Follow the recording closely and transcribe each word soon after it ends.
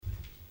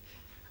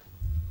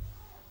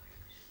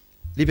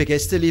Liebe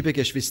Gäste, liebe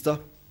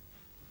Geschwister,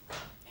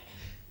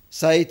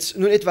 seit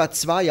nun etwa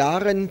 2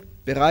 Jahren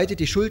bereitet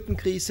die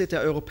Schuldenkrise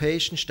der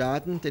europäischen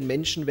Staaten den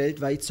Menschen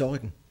weltweit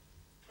Sorgen.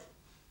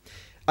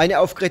 Eine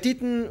auf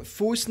Krediten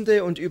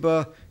fußende und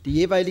über die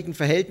jeweiligen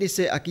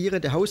Verhältnisse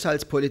agierende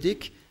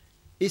Haushaltspolitik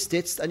ist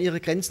jetzt an ihre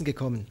Grenzen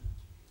gekommen.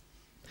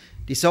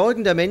 Die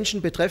Sorgen der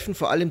Menschen betreffen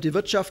vor allem die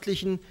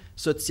wirtschaftlichen,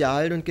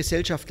 sozialen und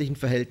gesellschaftlichen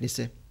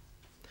Verhältnisse.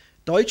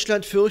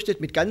 Deutschland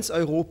fürchtet mit ganz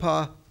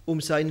Europa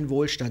um seinen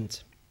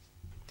Wohlstand.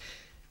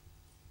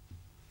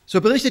 So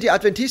berichtet die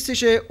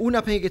adventistische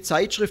unabhängige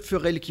Zeitschrift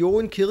für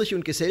Religion, Kirche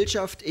und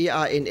Gesellschaft,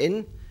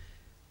 EANN,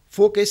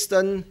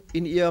 vorgestern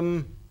in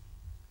ihrem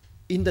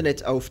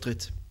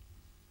Internetauftritt.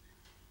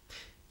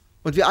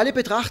 Und wir alle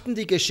betrachten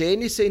die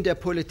Geschehnisse in der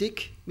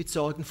Politik mit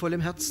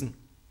sorgenvollem Herzen.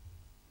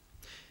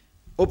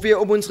 Ob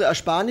wir um unsere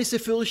Ersparnisse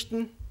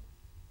fürchten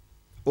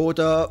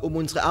oder um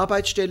unsere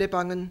Arbeitsstelle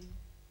bangen,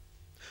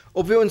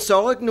 ob wir uns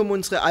Sorgen um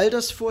unsere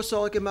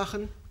Altersvorsorge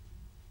machen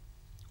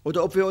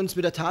oder ob wir uns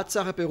mit der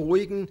Tatsache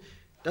beruhigen,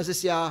 dass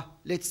es ja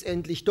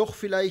letztendlich doch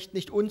vielleicht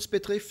nicht uns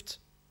betrifft.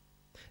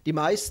 Die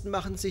meisten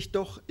machen sich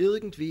doch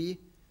irgendwie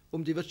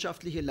um die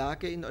wirtschaftliche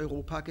Lage in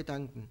Europa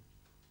Gedanken.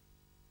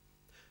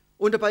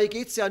 Und dabei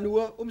geht es ja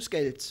nur ums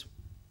Geld,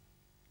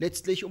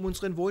 letztlich um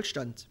unseren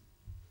Wohlstand.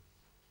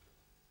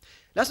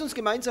 Lass uns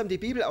gemeinsam die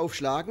Bibel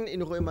aufschlagen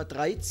in Römer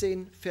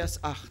 13,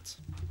 Vers 8.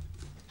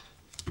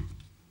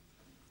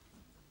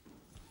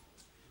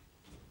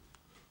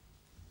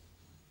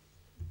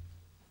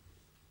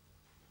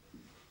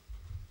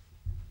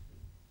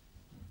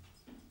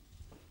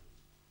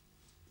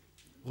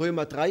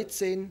 Römer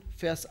 13,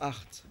 Vers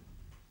 8.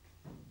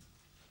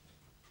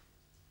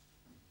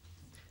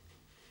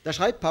 Da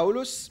schreibt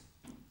Paulus: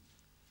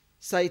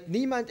 Seid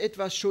niemand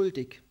etwas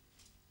schuldig,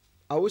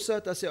 außer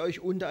dass ihr euch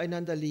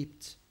untereinander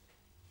liebt.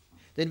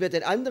 Denn wer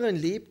den anderen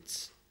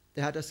liebt,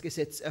 der hat das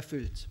Gesetz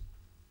erfüllt.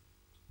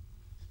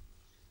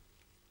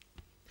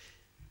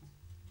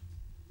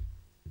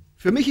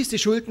 Für mich ist die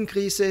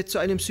Schuldenkrise zu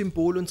einem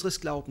Symbol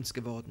unseres Glaubens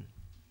geworden.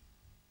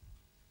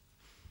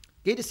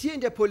 Geht es hier in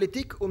der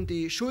Politik um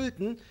die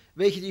Schulden,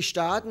 welche die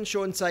Staaten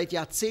schon seit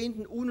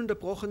Jahrzehnten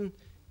ununterbrochen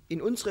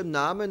in unserem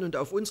Namen und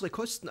auf unsere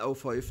Kosten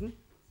aufhäufen,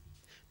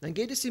 dann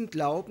geht es im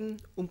Glauben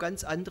um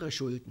ganz andere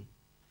Schulden.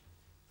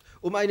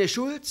 Um eine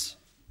Schuld,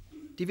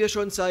 die wir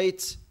schon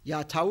seit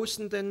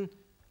Jahrtausenden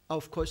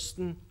auf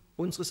Kosten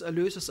unseres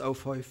Erlösers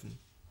aufhäufen.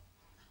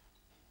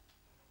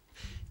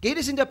 Geht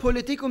es in der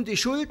Politik um die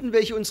Schulden,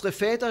 welche unsere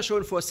Väter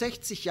schon vor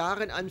 60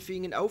 Jahren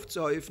anfingen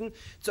aufzuhäufen,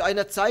 zu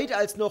einer Zeit,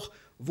 als noch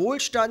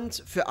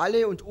Wohlstand für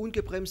alle und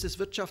ungebremstes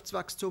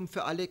Wirtschaftswachstum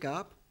für alle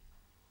gab?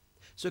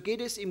 So geht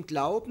es im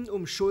Glauben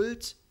um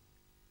Schuld,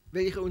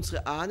 welche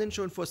unsere Ahnen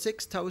schon vor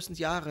 6000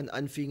 Jahren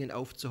anfingen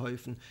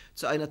aufzuhäufen,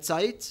 zu einer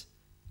Zeit,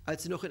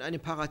 als sie noch in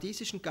einem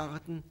paradiesischen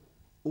Garten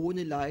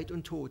ohne Leid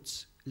und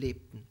Tod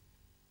lebten.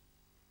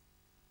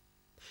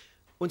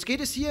 Uns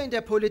geht es hier in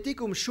der Politik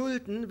um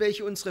Schulden,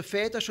 welche unsere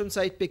Väter schon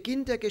seit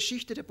Beginn der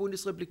Geschichte der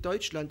Bundesrepublik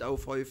Deutschland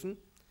aufhäufen.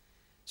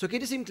 So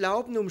geht es im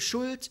Glauben um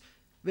Schuld,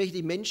 welche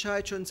die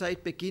Menschheit schon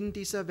seit Beginn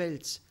dieser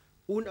Welt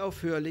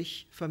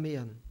unaufhörlich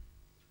vermehren.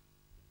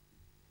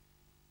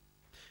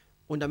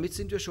 Und damit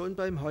sind wir schon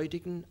beim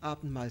heutigen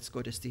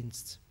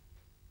Abendmahlsgottesdienst.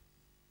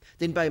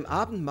 Denn beim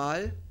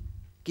Abendmahl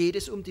geht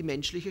es um die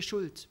menschliche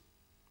Schuld.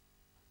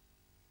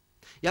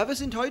 Ja, wir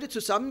sind heute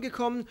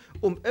zusammengekommen,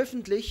 um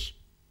öffentlich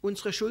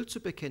unsere Schuld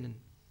zu bekennen.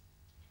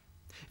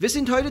 Wir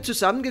sind heute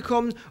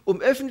zusammengekommen, um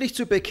öffentlich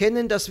zu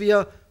bekennen, dass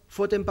wir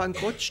vor dem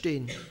Bankrott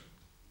stehen.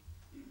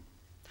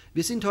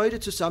 Wir sind heute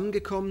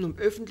zusammengekommen, um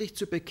öffentlich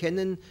zu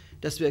bekennen,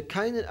 dass wir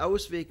keinen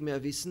Ausweg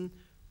mehr wissen,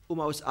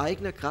 um aus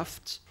eigener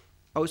Kraft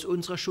aus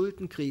unserer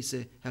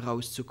Schuldenkrise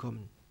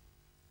herauszukommen.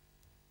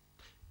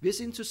 Wir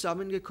sind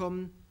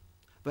zusammengekommen,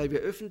 weil wir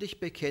öffentlich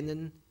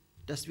bekennen,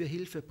 dass wir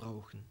Hilfe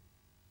brauchen.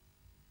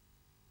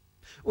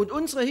 Und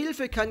unsere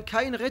Hilfe kann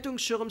kein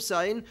Rettungsschirm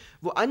sein,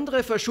 wo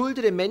andere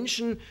verschuldete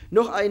Menschen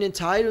noch einen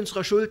Teil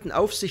unserer Schulden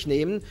auf sich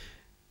nehmen,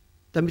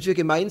 damit wir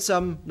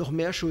gemeinsam noch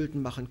mehr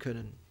Schulden machen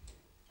können.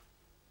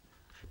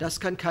 Das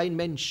kann kein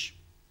Mensch,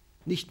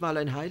 nicht mal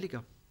ein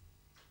Heiliger.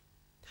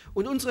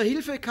 Und unsere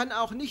Hilfe kann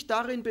auch nicht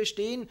darin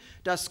bestehen,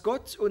 dass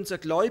Gott, unser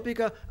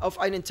Gläubiger, auf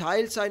einen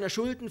Teil seiner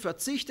Schulden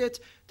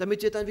verzichtet,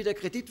 damit wir dann wieder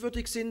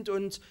kreditwürdig sind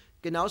und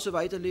genauso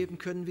weiterleben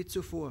können wie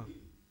zuvor.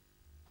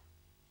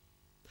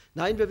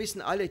 Nein, wir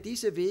wissen alle,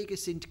 diese Wege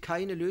sind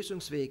keine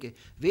Lösungswege,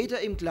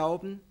 weder im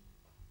Glauben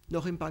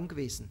noch im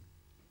Bankwesen.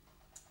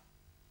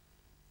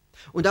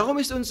 Und darum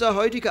ist unser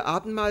heutiger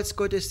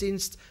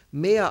Abendmahlsgottesdienst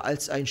mehr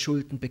als ein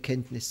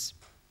Schuldenbekenntnis.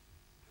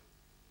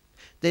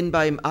 Denn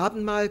beim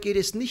Abendmahl geht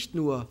es nicht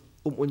nur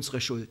um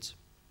unsere Schuld.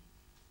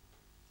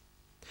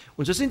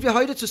 Und so sind wir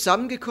heute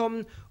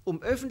zusammengekommen,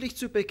 um öffentlich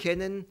zu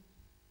bekennen,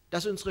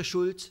 dass unsere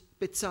Schuld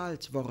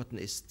bezahlt worden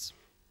ist.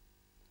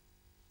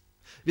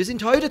 Wir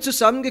sind heute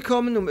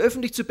zusammengekommen, um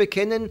öffentlich zu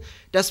bekennen,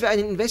 dass wir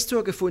einen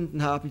Investor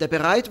gefunden haben, der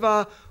bereit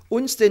war,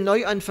 uns den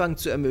Neuanfang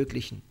zu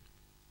ermöglichen.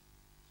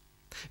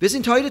 Wir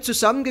sind heute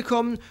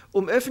zusammengekommen,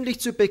 um öffentlich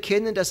zu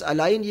bekennen, dass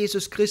allein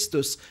Jesus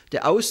Christus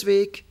der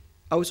Ausweg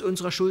aus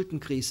unserer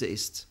Schuldenkrise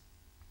ist.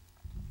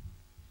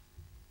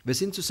 Wir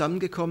sind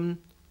zusammengekommen,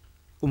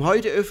 um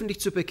heute öffentlich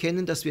zu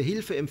bekennen, dass wir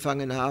Hilfe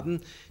empfangen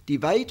haben,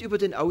 die weit über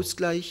den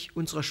Ausgleich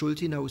unserer Schuld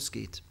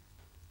hinausgeht.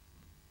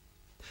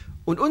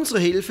 Und unsere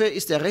Hilfe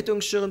ist der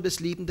Rettungsschirm des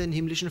liebenden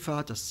himmlischen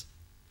Vaters,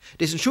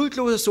 dessen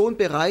schuldloser Sohn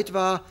bereit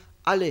war,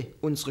 alle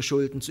unsere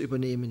Schulden zu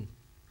übernehmen,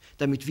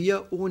 damit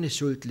wir ohne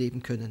Schuld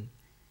leben können.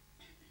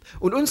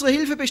 Und unsere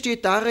Hilfe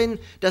besteht darin,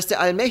 dass der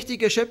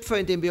allmächtige Schöpfer,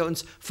 in dem wir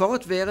uns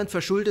fortwährend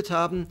verschuldet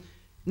haben,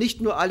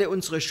 nicht nur alle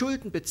unsere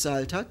Schulden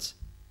bezahlt hat,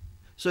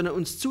 sondern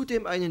uns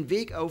zudem einen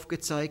Weg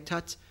aufgezeigt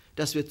hat,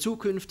 dass wir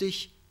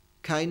zukünftig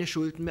keine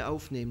Schulden mehr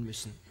aufnehmen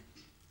müssen.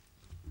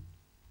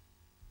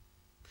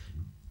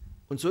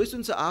 Und so ist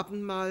unser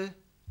Abendmahl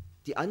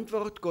die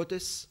Antwort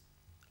Gottes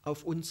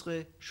auf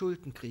unsere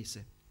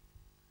Schuldenkrise.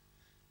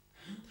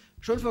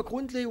 Schon vor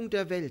Grundlegung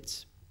der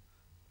Welt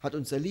hat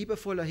unser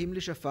liebevoller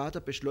himmlischer Vater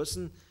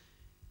beschlossen,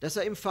 dass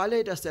er im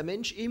Falle, dass der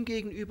Mensch ihm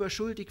gegenüber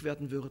schuldig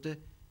werden würde,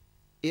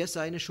 er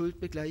seine Schuld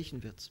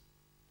begleichen wird.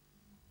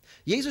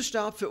 Jesus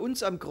starb für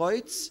uns am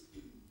Kreuz,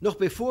 noch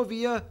bevor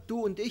wir,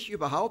 du und ich,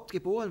 überhaupt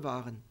geboren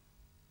waren.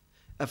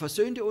 Er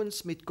versöhnte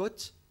uns mit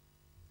Gott,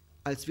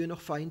 als wir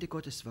noch Feinde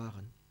Gottes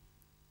waren.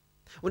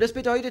 Und das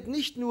bedeutet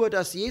nicht nur,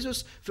 dass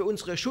Jesus für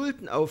unsere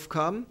Schulden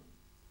aufkam,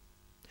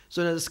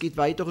 sondern es geht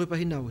weit darüber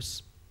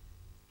hinaus.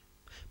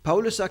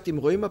 Paulus sagt im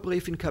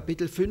Römerbrief in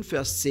Kapitel 5,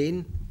 Vers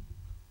 10,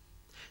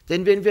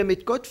 denn wenn wir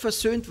mit Gott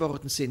versöhnt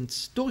worden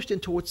sind durch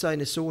den Tod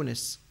seines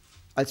Sohnes,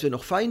 als wir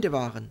noch Feinde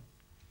waren,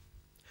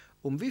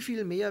 um wie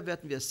viel mehr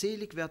werden wir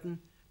selig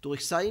werden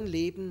durch sein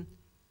Leben,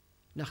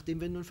 nachdem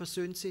wir nun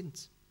versöhnt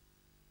sind.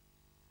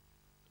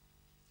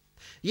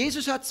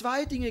 Jesus hat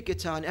zwei Dinge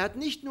getan. Er hat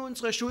nicht nur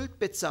unsere Schuld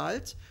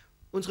bezahlt,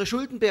 unsere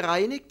Schulden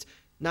bereinigt,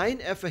 nein,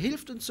 er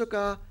verhilft uns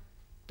sogar,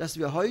 dass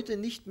wir heute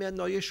nicht mehr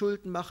neue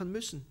Schulden machen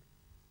müssen.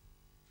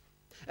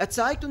 Er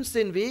zeigt uns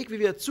den Weg, wie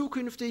wir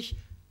zukünftig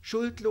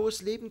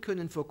schuldlos leben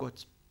können vor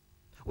Gott.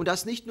 Und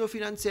das nicht nur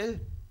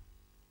finanziell.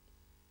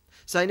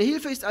 Seine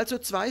Hilfe ist also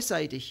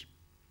zweiseitig.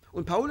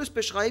 Und Paulus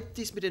beschreibt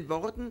dies mit den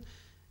Worten,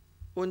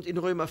 und in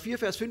Römer 4,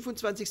 Vers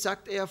 25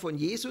 sagt er von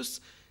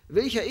Jesus,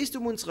 welcher ist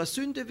um unserer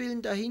Sünde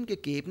willen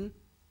dahingegeben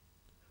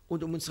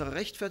und um unserer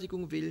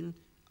Rechtfertigung willen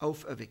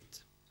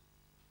auferweckt.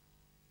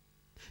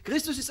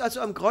 Christus ist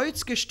also am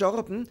Kreuz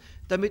gestorben,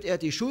 damit er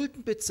die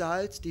Schulden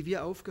bezahlt, die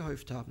wir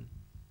aufgehäuft haben.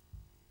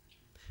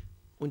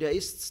 Und er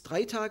ist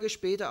 3 Tage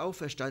später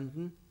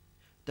auferstanden,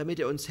 damit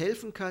er uns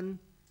helfen kann,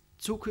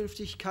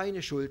 zukünftig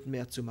keine Schulden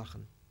mehr zu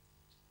machen.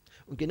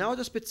 Und genau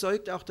das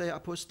bezeugt auch der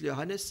Apostel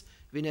Johannes,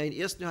 wenn er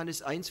in 1.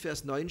 Johannes 1,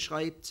 Vers 9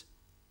 schreibt,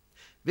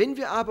 wenn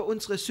wir aber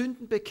unsere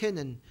Sünden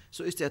bekennen,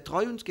 so ist er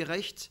treu und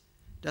gerecht,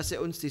 dass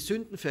er uns die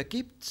Sünden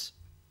vergibt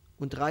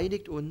und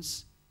reinigt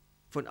uns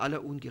von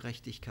aller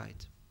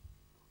Ungerechtigkeit.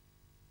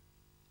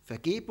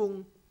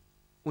 Vergebung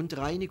und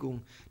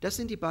Reinigung, das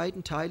sind die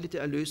beiden Teile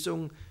der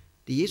Erlösung,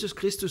 die Jesus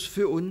Christus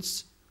für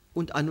uns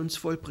und an uns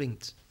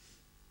vollbringt.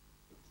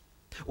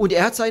 Und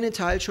er hat seinen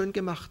Teil schon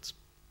gemacht.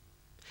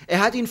 Er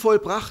hat ihn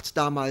vollbracht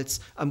damals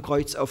am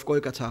Kreuz auf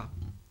Golgatha.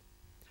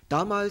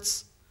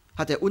 Damals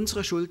hat er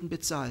unsere Schulden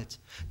bezahlt.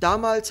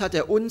 Damals hat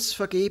er uns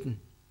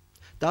vergeben.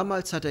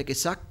 Damals hat er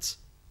gesagt,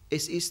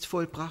 es ist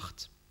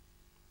vollbracht.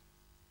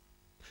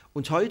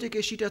 Und heute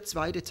geschieht der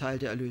zweite Teil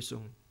der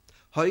Erlösung.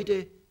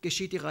 Heute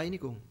geschieht die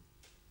Reinigung.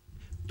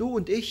 Du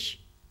und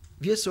ich,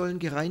 wir sollen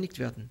gereinigt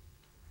werden.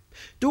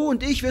 Du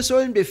und ich, wir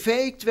sollen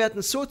befähigt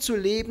werden, so zu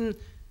leben,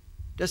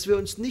 dass wir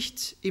uns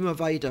nicht immer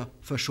weiter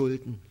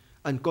verschulden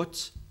an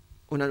Gott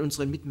und an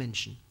unseren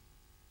Mitmenschen.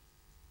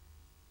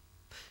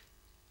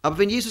 Aber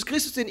wenn Jesus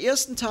Christus den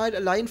ersten Teil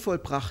allein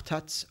vollbracht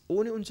hat,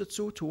 ohne unser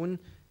Zutun,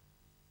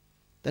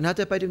 dann hat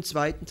er bei dem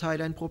zweiten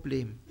Teil ein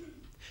Problem.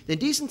 Denn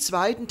diesen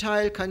zweiten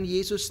Teil kann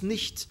Jesus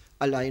nicht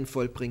allein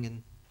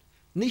vollbringen,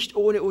 nicht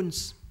ohne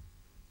uns.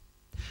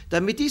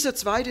 Damit dieser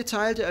zweite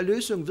Teil der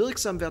Erlösung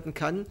wirksam werden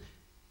kann,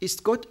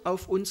 ist Gott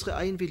auf unsere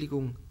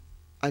Einwilligung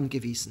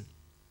angewiesen.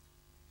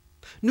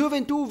 Nur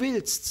wenn du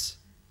willst,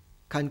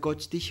 kann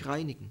Gott dich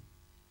reinigen.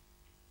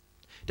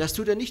 Das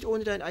tut er nicht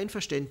ohne dein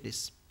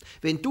Einverständnis.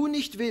 Wenn du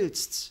nicht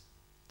willst,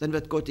 dann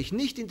wird Gott dich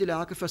nicht in die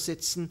Lage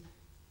versetzen,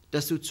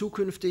 dass du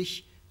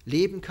zukünftig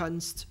leben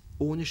kannst,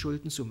 ohne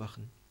Schulden zu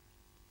machen.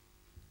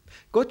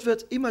 Gott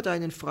wird immer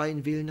deinen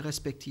freien Willen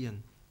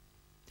respektieren.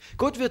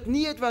 Gott wird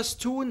nie etwas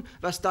tun,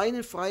 was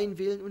deinen freien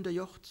Willen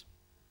unterjocht.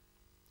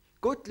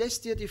 Gott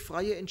lässt dir die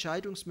freie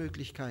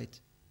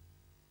Entscheidungsmöglichkeit.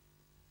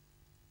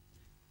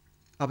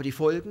 Aber die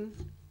Folgen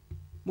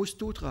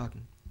musst du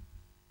tragen.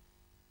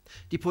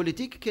 Die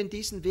Politik kennt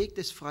diesen Weg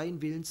des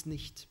freien Willens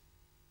nicht.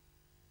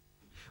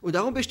 Und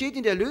darum besteht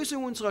in der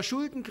Lösung unserer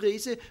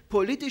Schuldenkrise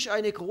politisch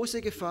eine große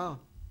Gefahr.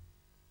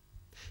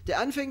 Der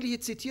anfängliche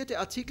zitierte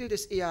Artikel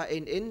des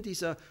EANN,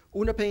 dieser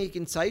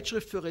unabhängigen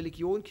Zeitschrift für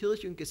Religion,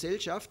 Kirche und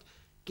Gesellschaft,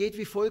 geht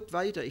wie folgt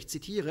weiter, ich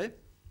zitiere,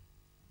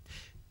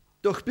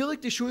 doch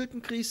birgt die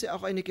Schuldenkrise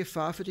auch eine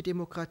Gefahr für die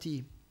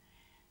Demokratie.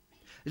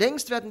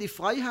 Längst werden die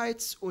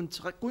Freiheits-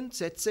 und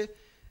Grundsätze,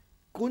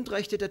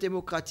 Grundrechte der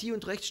Demokratie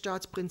und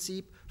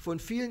Rechtsstaatsprinzip von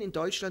vielen in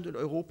Deutschland und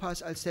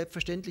Europas als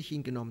selbstverständlich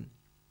hingenommen.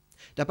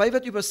 Dabei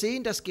wird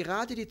übersehen, dass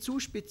gerade die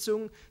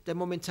Zuspitzung der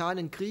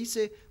momentanen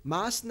Krise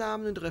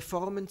Maßnahmen und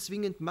Reformen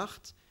zwingend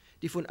macht,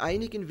 die von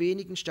einigen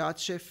wenigen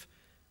Staatschefs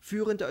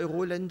führender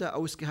Euro-Länder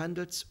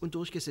ausgehandelt und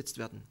durchgesetzt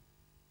werden.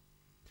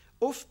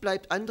 Oft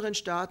bleibt anderen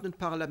Staaten und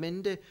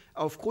Parlamente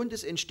aufgrund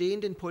des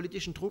entstehenden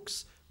politischen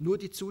Drucks nur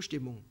die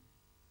Zustimmung.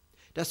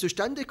 Das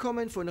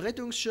Zustandekommen von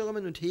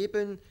Rettungsschirmen und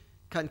Hebeln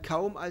kann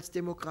kaum als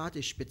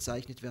demokratisch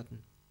bezeichnet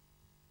werden.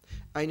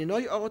 Eine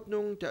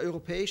Neuordnung der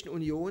Europäischen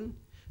Union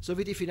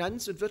sowie die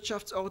Finanz- und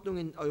Wirtschaftsordnung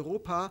in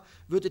Europa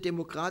würde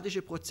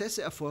demokratische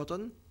Prozesse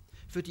erfordern,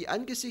 für die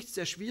angesichts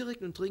der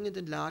schwierigen und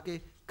dringenden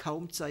Lage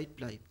kaum Zeit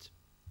bleibt.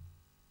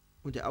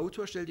 Und der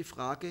Autor stellt die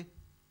Frage,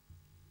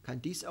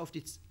 kann dies auf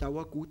die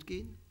Dauer gut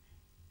gehen?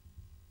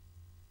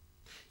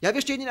 Ja,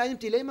 wir stehen in einem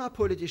Dilemma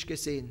politisch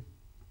gesehen.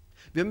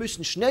 Wir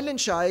müssen schnell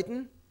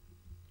entscheiden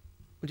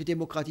und die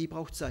Demokratie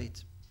braucht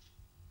Zeit.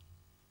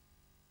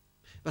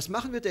 Was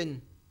machen wir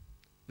denn,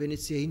 wenn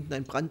jetzt hier hinten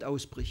ein Brand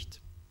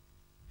ausbricht?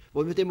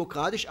 Wollen wir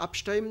demokratisch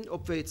abstimmen,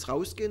 ob wir jetzt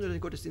rausgehen oder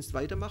den Gottesdienst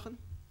weitermachen?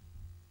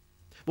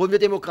 Wollen wir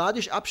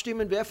demokratisch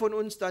abstimmen, wer von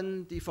uns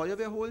dann die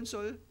Feuerwehr holen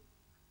soll?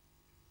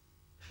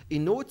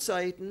 In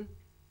Notzeiten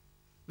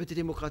wird die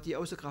Demokratie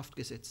außer Kraft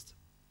gesetzt.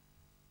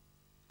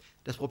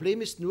 Das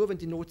Problem ist nur, wenn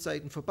die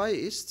Notzeiten vorbei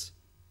ist,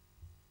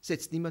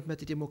 setzt niemand mehr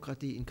die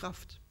Demokratie in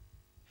Kraft.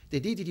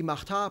 Denn die, die die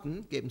Macht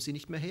haben, geben sie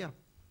nicht mehr her.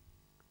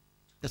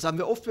 Das haben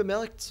wir oft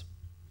bemerkt.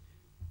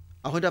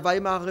 Auch in der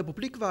Weimarer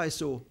Republik war es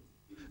so.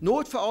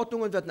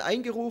 Notverordnungen werden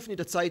eingerufen in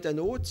der Zeit der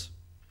Not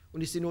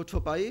und ist die Not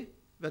vorbei,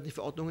 werden die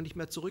Verordnungen nicht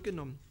mehr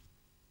zurückgenommen.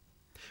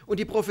 Und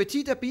die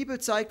Prophetie der Bibel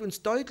zeigt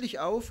uns deutlich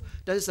auf,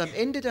 dass es am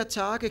Ende der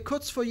Tage,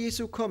 kurz vor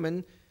Jesu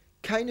Kommen,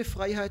 keine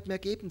Freiheit mehr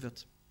geben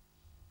wird.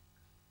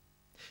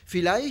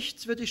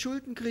 Vielleicht wird die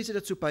Schuldenkrise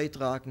dazu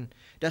beitragen,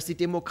 dass die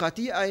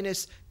Demokratie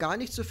eines gar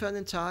nicht so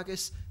fernen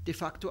Tages de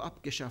facto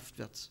abgeschafft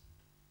wird,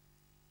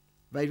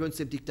 weil wir uns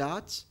dem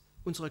Diktat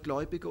unserer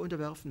Gläubiger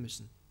unterwerfen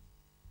müssen.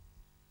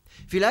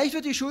 Vielleicht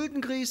wird die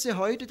Schuldenkrise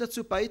heute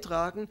dazu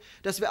beitragen,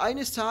 dass wir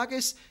eines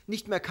Tages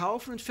nicht mehr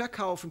kaufen und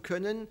verkaufen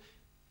können,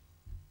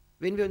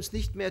 wenn wir uns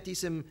nicht mehr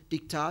diesem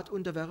Diktat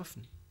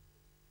unterwerfen.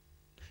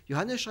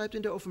 Johannes schreibt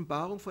in der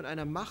Offenbarung von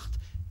einer Macht,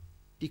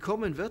 die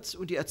kommen wird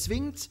und die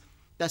erzwingt,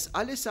 dass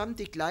allesamt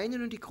die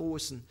Kleinen und die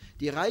Großen,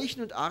 die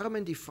Reichen und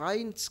Armen, die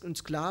Freien und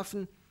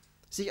Sklaven,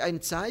 sich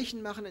ein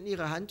Zeichen machen an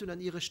ihre Hand und an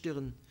ihre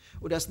Stirn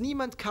und dass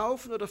niemand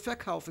kaufen oder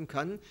verkaufen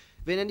kann,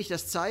 wenn er nicht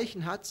das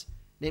Zeichen hat,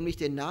 nämlich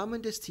den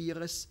Namen des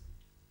Tieres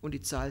und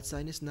die Zahl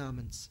seines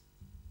Namens.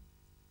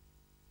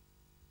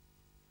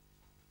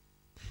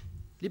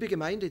 Liebe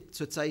Gemeinde,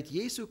 zur Zeit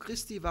Jesu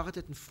Christi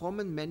warteten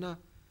frommen Männer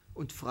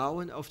und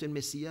Frauen auf den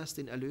Messias,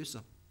 den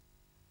Erlöser.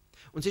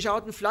 Und sie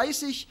schauten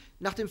fleißig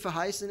nach dem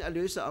verheißenen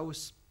Erlöser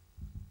aus.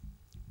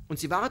 Und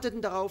sie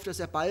warteten darauf, dass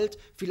er bald,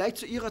 vielleicht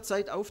zu ihrer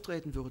Zeit,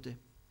 auftreten würde.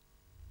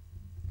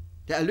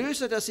 Der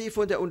Erlöser, der sie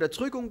von der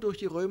Unterdrückung durch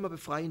die Römer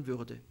befreien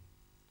würde.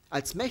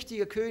 Als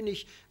mächtiger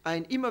König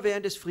ein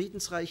immerwährendes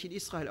Friedensreich in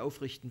Israel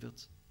aufrichten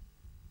wird.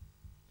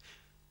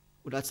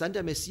 Und als dann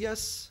der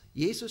Messias,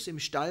 Jesus, im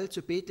Stall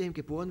zu Bethlehem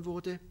geboren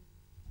wurde,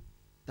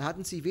 da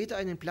hatten sie weder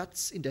einen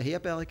Platz in der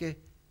Herberge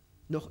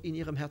noch in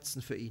ihrem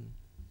Herzen für ihn.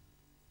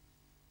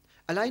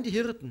 Allein die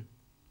Hirten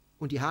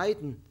und die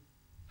Heiden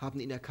haben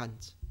ihn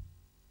erkannt.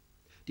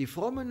 Die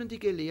Frommen und die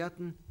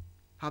Gelehrten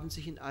haben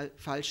sich in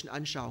falschen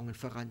Anschauungen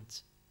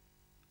verrannt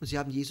und sie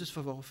haben Jesus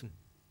verworfen.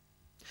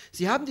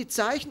 Sie haben die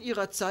Zeichen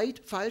ihrer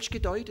Zeit falsch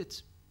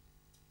gedeutet.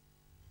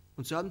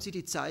 Und so haben sie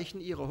die Zeichen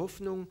ihrer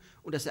Hoffnung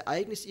und das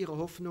Ereignis ihrer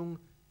Hoffnung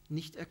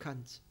nicht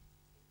erkannt.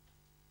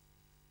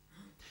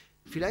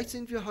 Vielleicht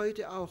sind wir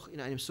heute auch in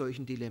einem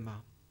solchen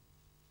Dilemma.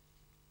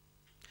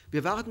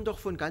 Wir warten doch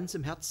von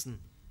ganzem Herzen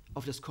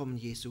auf das Kommen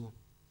Jesu.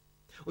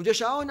 Und wir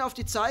schauen auf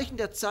die Zeichen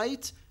der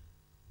Zeit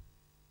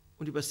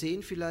und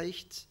übersehen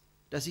vielleicht,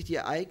 dass sich die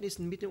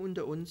Ereignisse mitten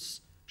unter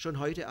uns schon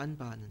heute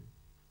anbahnen.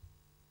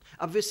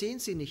 Aber wir sehen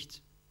sie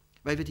nicht,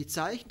 weil wir die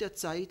Zeichen der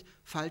Zeit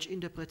falsch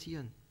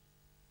interpretieren.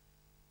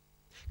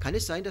 Kann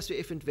es sein, dass wir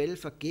eventuell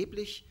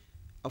vergeblich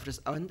auf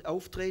das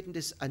Auftreten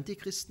des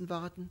Antichristen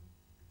warten?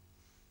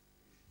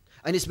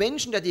 Eines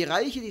Menschen, der die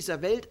Reiche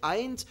dieser Welt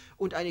eint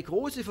und eine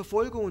große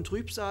Verfolgung und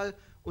Trübsal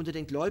unter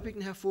den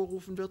Gläubigen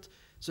hervorrufen wird,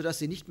 sodass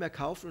sie nicht mehr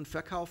kaufen und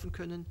verkaufen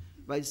können,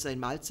 weil sie sein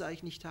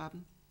Mahlzeichen nicht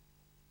haben?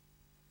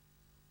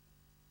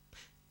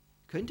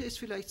 Könnte es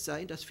vielleicht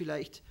sein, dass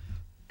vielleicht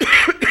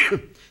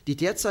die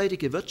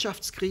derzeitige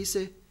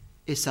Wirtschaftskrise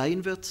es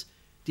sein wird,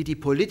 die die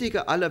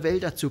Politiker aller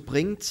Welt dazu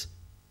bringt,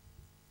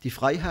 die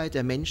Freiheit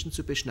der Menschen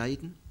zu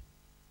beschneiden?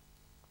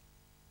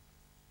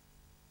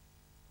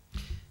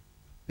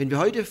 Wenn wir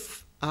heute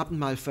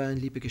Abendmahl feiern,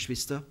 liebe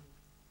Geschwister,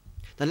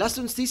 dann lasst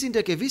uns dies in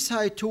der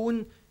Gewissheit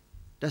tun,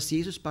 dass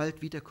Jesus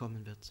bald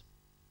wiederkommen wird.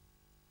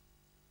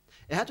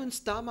 Er hat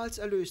uns damals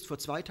erlöst, vor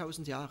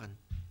 2000 Jahren.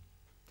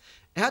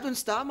 Er hat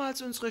uns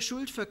damals unsere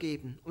Schuld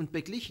vergeben und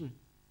beglichen.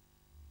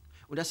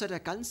 Und das hat er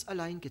ganz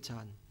allein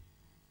getan,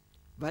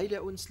 weil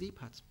er uns lieb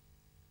hat.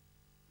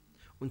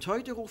 Und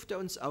heute ruft er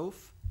uns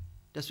auf,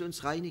 dass wir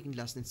uns reinigen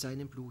lassen in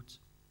seinem Blut.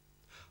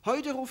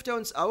 Heute ruft er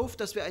uns auf,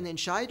 dass wir eine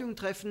Entscheidung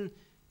treffen,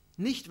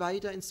 nicht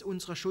weiter in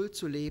unserer Schuld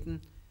zu leben,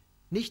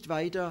 nicht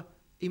weiter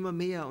immer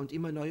mehr und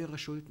immer neuere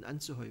Schulden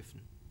anzuhäufen.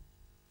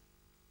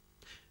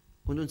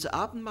 Und unser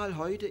Abendmahl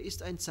heute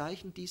ist ein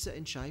Zeichen dieser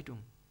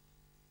Entscheidung.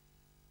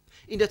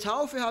 In der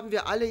Taufe haben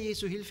wir alle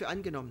Jesu Hilfe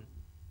angenommen.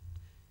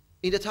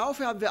 In der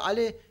Taufe haben wir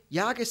alle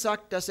Ja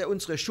gesagt, dass er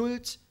unsere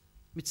Schuld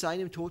mit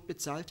seinem Tod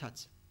bezahlt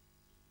hat.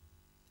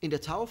 In der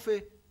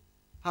Taufe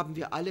haben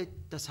wir alle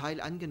das Heil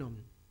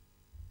angenommen.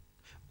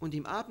 Und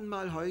im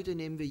Abendmahl heute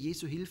nehmen wir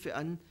Jesu Hilfe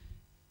an,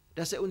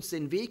 dass er uns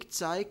den Weg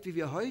zeigt, wie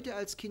wir heute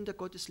als Kinder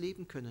Gottes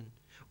leben können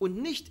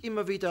und nicht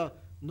immer wieder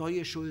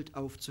neue Schuld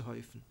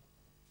aufzuhäufen.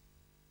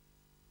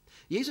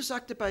 Jesus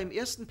sagte beim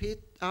ersten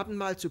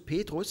Abendmahl zu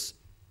Petrus: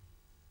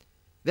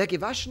 Wer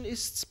gewaschen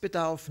ist,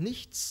 bedarf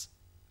nichts,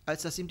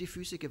 als dass ihm die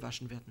Füße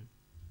gewaschen werden,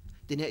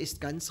 denn er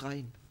ist ganz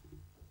rein.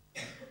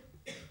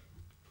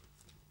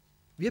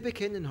 Wir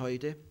bekennen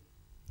heute,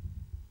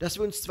 dass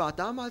wir uns zwar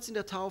damals in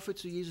der Taufe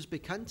zu Jesus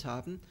bekannt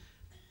haben,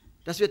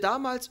 dass wir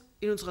damals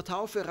in unserer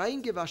Taufe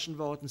reingewaschen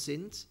worden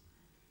sind,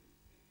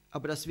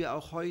 aber dass wir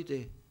auch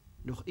heute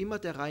noch immer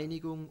der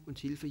Reinigung und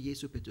Hilfe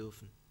Jesu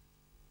bedürfen.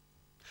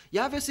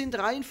 Ja, wir sind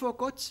rein vor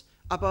Gott,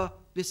 aber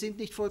wir sind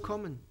nicht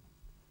vollkommen.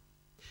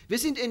 Wir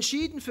sind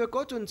entschieden für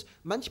Gott und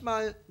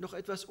manchmal noch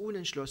etwas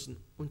unentschlossen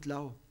und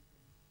lau.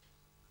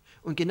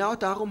 Und genau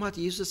darum hat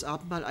Jesus das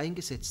Abendmahl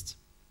eingesetzt.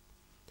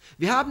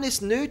 Wir haben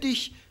es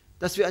nötig,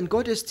 dass wir an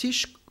Gottes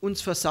Tisch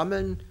uns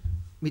versammeln,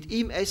 mit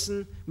ihm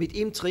essen, mit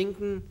ihm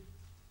trinken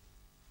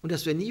und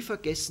dass wir nie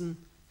vergessen,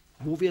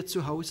 wo wir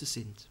zu Hause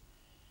sind.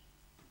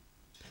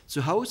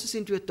 Zu Hause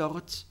sind wir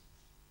dort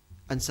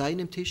an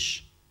seinem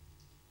Tisch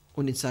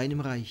und in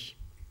seinem Reich.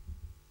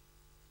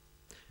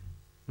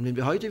 Und wenn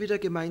wir heute wieder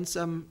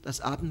gemeinsam das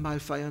Abendmahl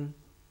feiern,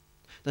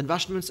 dann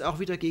waschen wir uns auch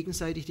wieder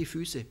gegenseitig die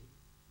Füße.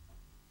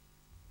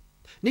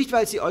 Nicht,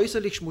 weil sie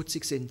äußerlich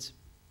schmutzig sind,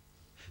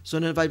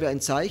 sondern weil wir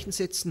ein Zeichen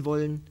setzen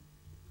wollen,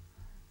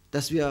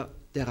 dass wir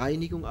der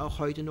Reinigung auch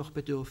heute noch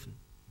bedürfen.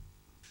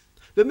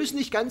 Wir müssen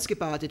nicht ganz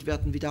gebadet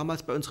werden, wie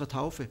damals bei unserer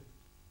Taufe.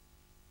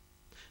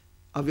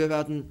 Aber wir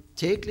werden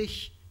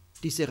täglich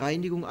diese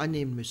Reinigung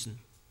annehmen müssen.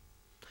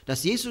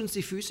 Dass Jesus uns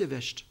die Füße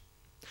wäscht.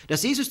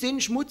 Dass Jesus den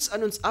Schmutz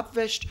an uns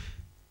abwäscht,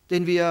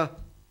 den wir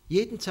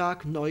jeden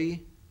Tag neu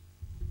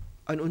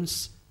an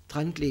uns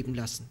dran kleben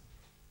lassen.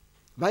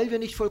 Weil wir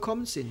nicht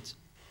vollkommen sind.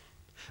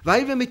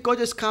 Weil wir mit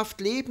Gottes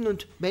Kraft leben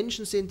und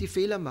Menschen sind, die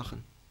Fehler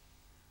machen.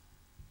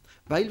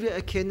 Weil wir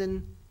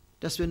erkennen,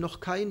 dass wir noch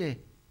keine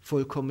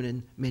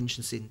vollkommenen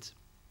Menschen sind.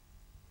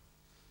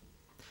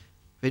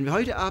 Wenn wir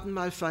heute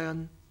Abendmahl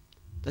feiern,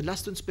 dann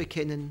lasst uns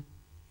bekennen,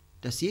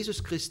 dass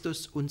Jesus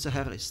Christus unser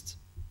Herr ist.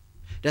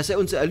 Dass er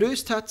uns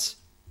erlöst hat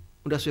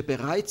und dass wir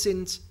bereit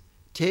sind,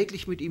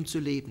 täglich mit ihm zu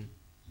leben,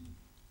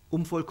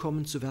 um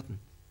vollkommen zu werden.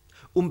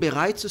 Um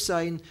bereit zu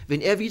sein,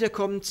 wenn er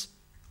wiederkommt,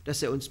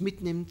 dass er uns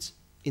mitnimmt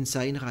in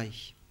sein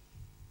Reich.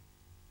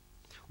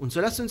 Und so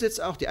lasst uns jetzt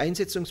auch die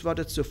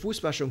Einsetzungsworte zur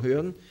Fußwaschung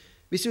hören,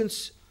 wie sie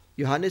uns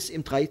Johannes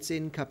im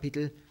 13.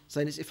 Kapitel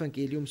seines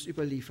Evangeliums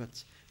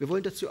überliefert. Wir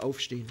wollen dazu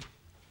aufstehen.